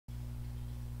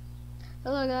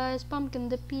Hello guys, Pumpkin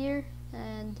Dip here,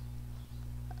 and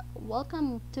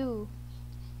welcome to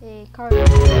a carving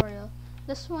tutorial.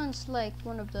 This one's like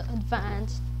one of the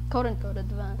advanced, quote-unquote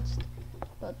advanced,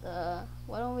 but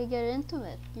why don't we get into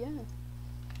it? Yeah.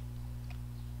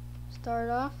 Start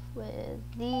off with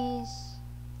these,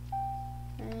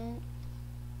 and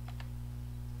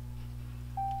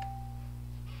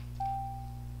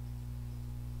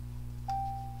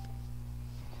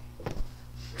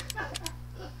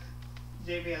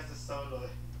JB has the solo.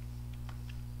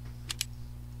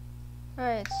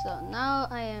 alright, so now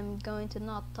I am going to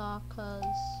not talk cause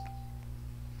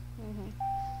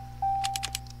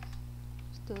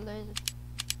it's too late.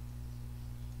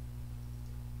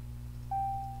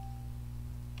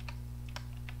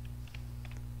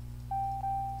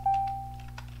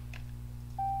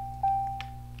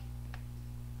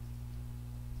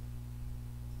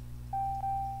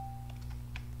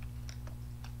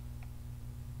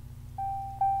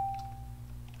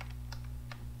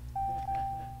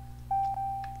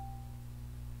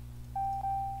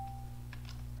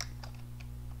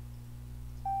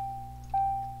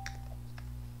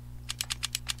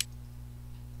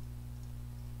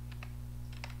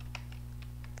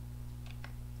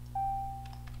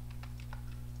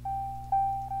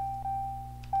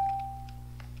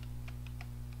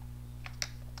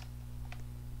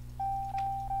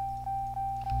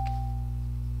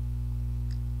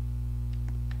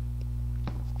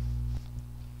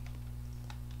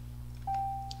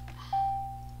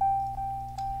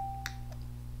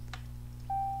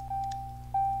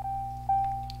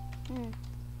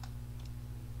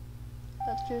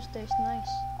 That juice tastes nice.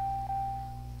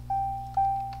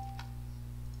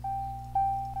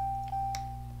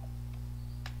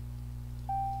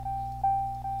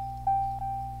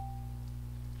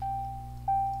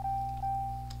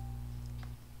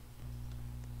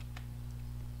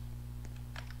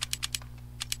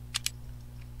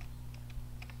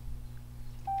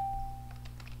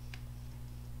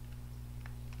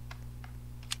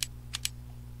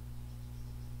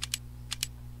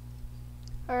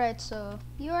 Alright, so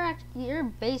you're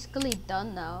basically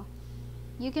done now.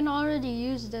 You can already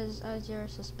use this as your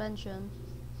suspension.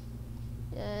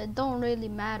 It don't really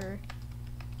matter.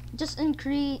 Just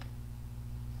increase,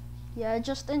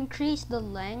 just increase the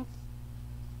length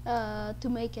to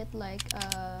make it like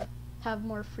have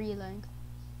more free length.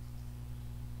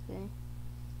 Okay,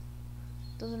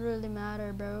 doesn't really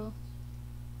matter, bro.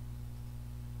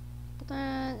 But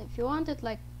then if you want it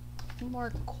like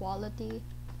more quality,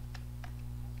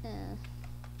 here.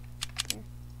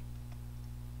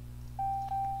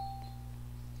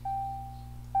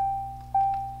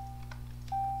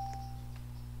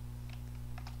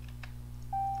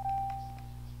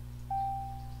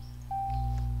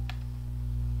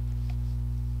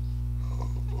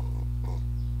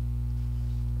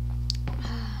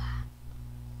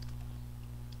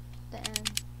 Damn,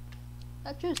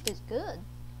 that juice tastes good.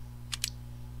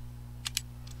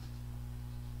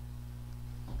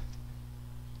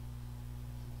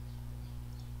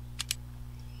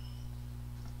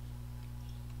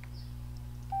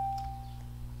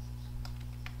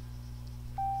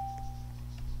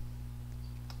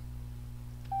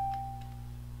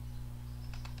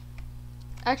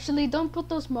 Actually, don't put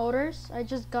those motors. I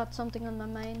just got something on my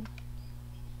mind.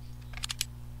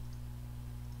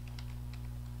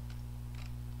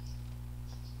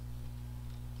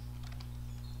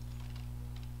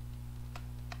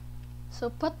 So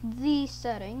put these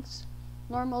settings: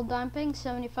 normal damping,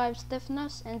 75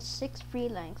 stiffness, and 6 free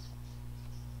length.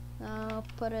 Now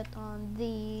put it on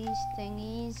these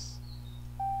thingies.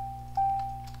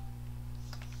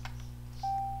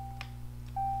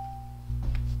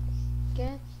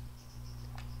 Okay.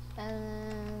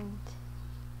 And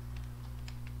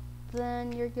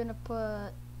then you're gonna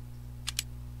put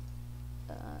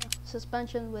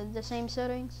suspension with the same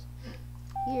settings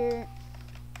here,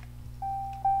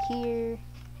 here,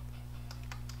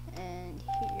 and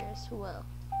here as well.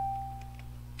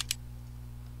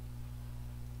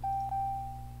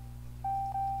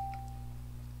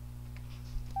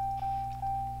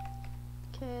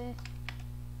 Okay.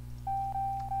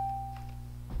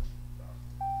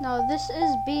 Now this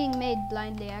is being made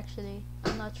blindly actually.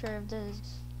 I'm not sure if this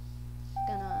is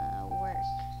gonna work.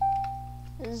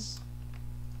 This is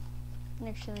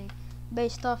actually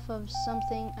based off of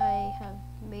something I have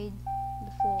made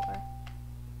before.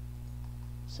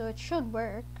 So it should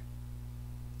work.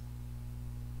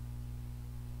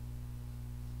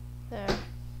 There.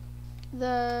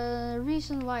 The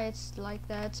reason why it's like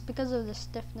that is because of the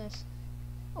stiffness.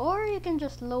 Or you can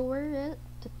just lower it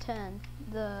to 10,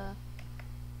 the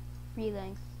free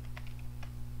length.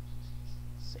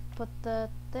 So put that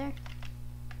there.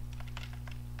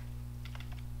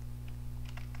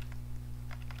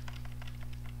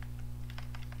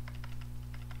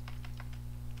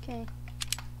 Okay.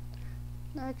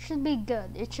 Now it should be good.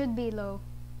 It should be low.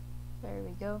 There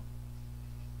we go.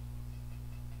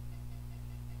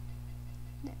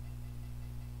 There.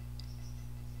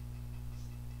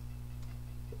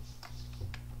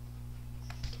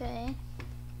 Okay.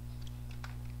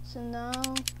 So now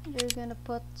you're gonna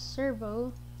put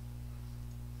servo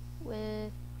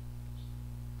with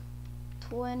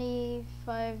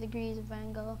 25 degrees of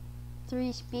angle,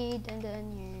 3 speed, and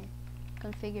then your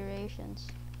configurations.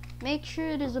 Make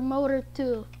sure there's a motor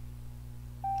too.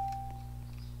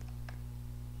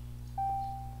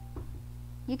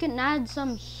 You can add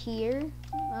some here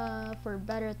for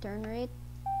better turn rate.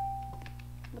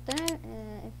 But then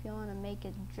if you want to make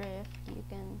it drift, you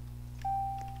can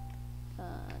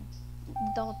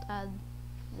don't add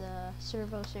the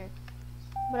servos here.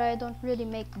 But I don't really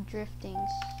make drift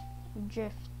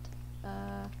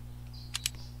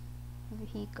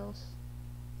vehicles.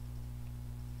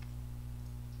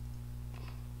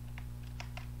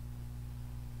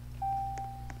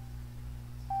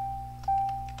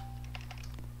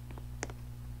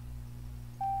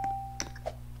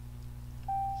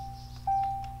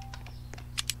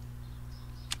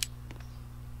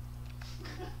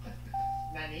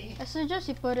 I suggest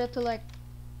you put it to like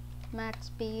max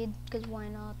speed, because why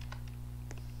not?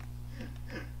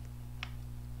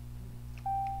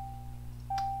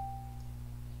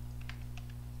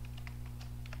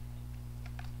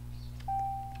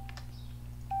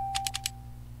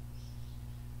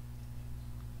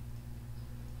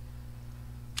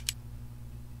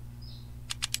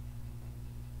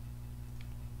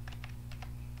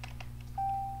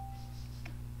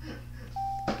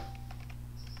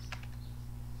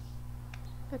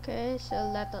 Okay, so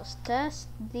let us test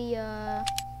the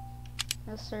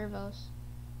servos.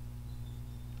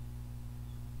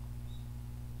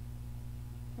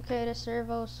 Okay, the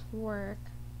servos work.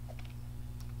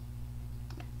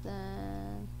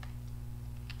 Then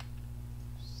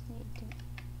just need to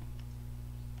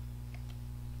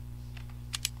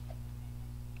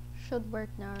should work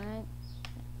now, right?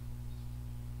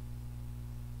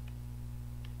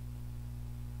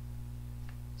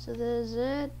 So this is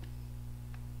it.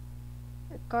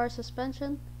 Car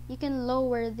suspension. You can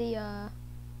lower the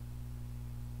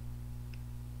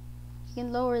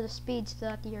speed so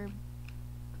that your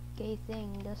gay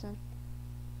thing doesn't.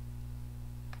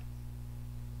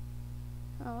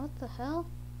 Oh, what the hell?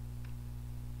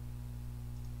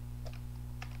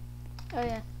 Oh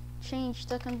yeah, change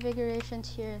the configurations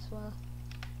here as well.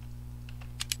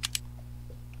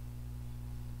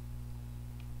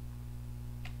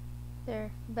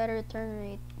 There, better turn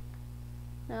rate.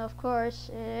 Now of course,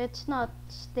 it's not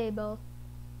stable.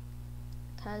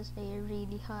 It has a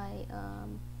really high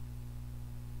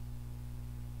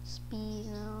speed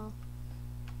now.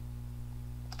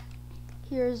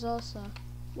 Here's also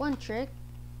one trick.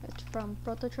 It's from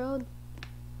Prototrode.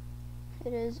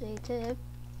 It is a tip.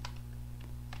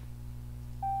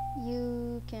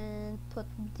 You can put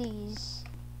these,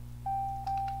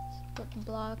 put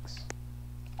blocks,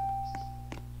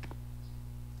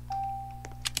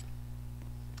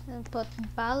 and put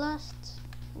ballast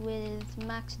with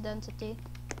max density.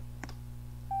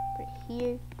 Put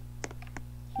here,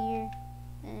 here,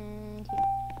 and here.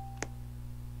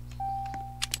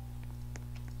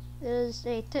 This is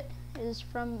a tip. It is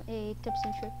from a tips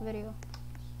and trick video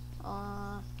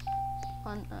on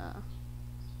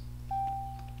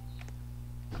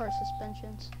car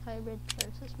suspensions, hybrid car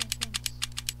suspensions.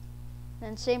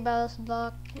 And same ballast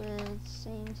block with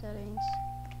same settings.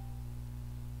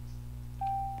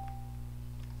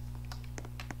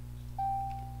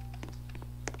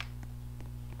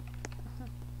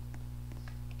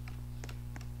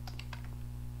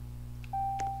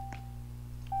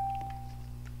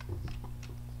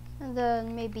 And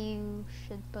then maybe you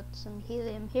should put some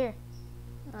helium here.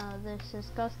 This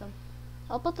is custom.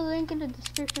 I'll put the link in the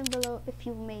description below if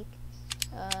you make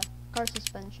car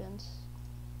suspensions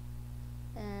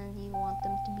and you want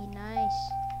them to be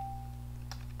nice.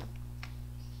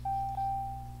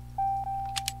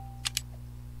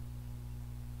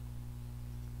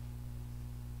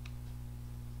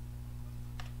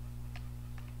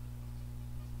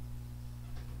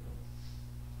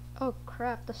 Oh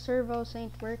crap, the servos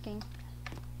ain't working.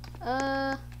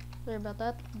 Sorry about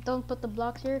that. Don't put the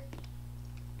blocks here.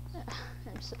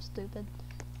 I'm so stupid.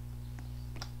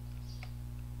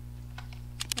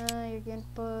 You're gonna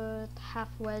put half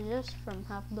wedges from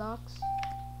half blocks.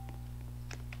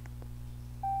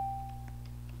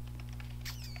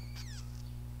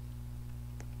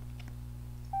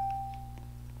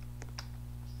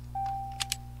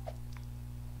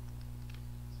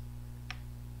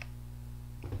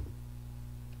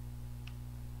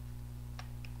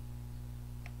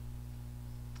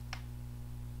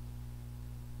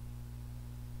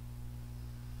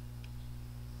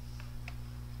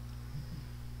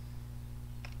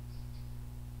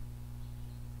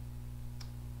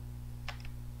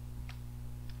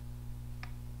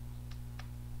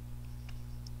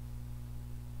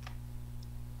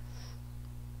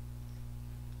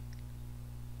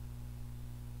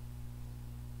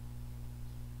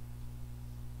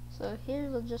 So here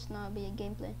will just not be a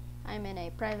gameplay. I'm in a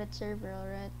private server,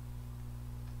 alright.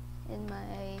 In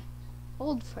my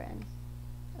old friend.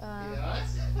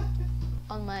 Yes.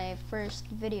 On my first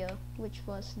video, which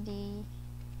was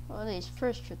his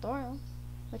first tutorial,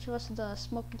 which was the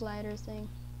smoke glider thing.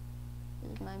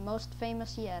 This is my most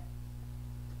famous yet.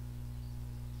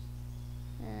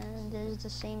 And there's the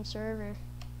same server.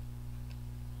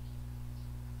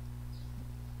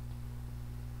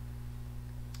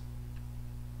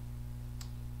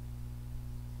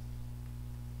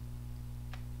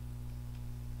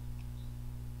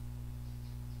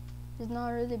 It's not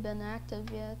really been active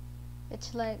yet.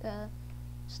 It's like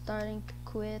starting to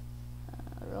quit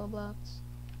Roblox.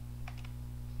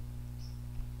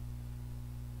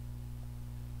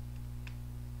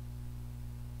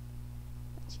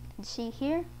 As you can see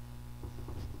here,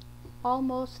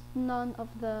 almost none of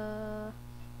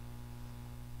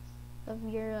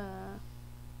your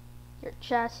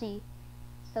chassis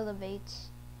elevates.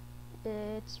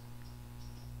 It's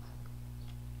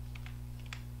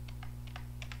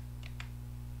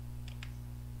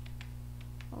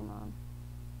hold on.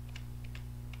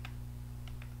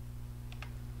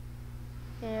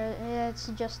 Yeah, it's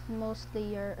just mostly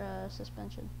your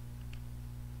suspension.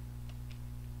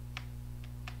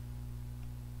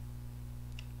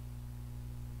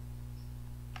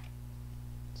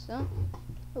 So,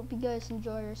 hope you guys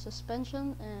enjoy your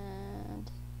suspension, and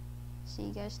see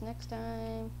you guys next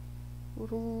time.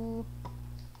 Woohoo!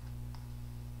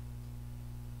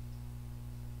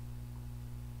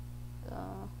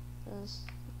 This is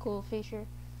a cool feature.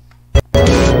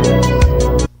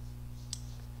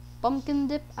 Pumpkin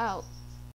dip out.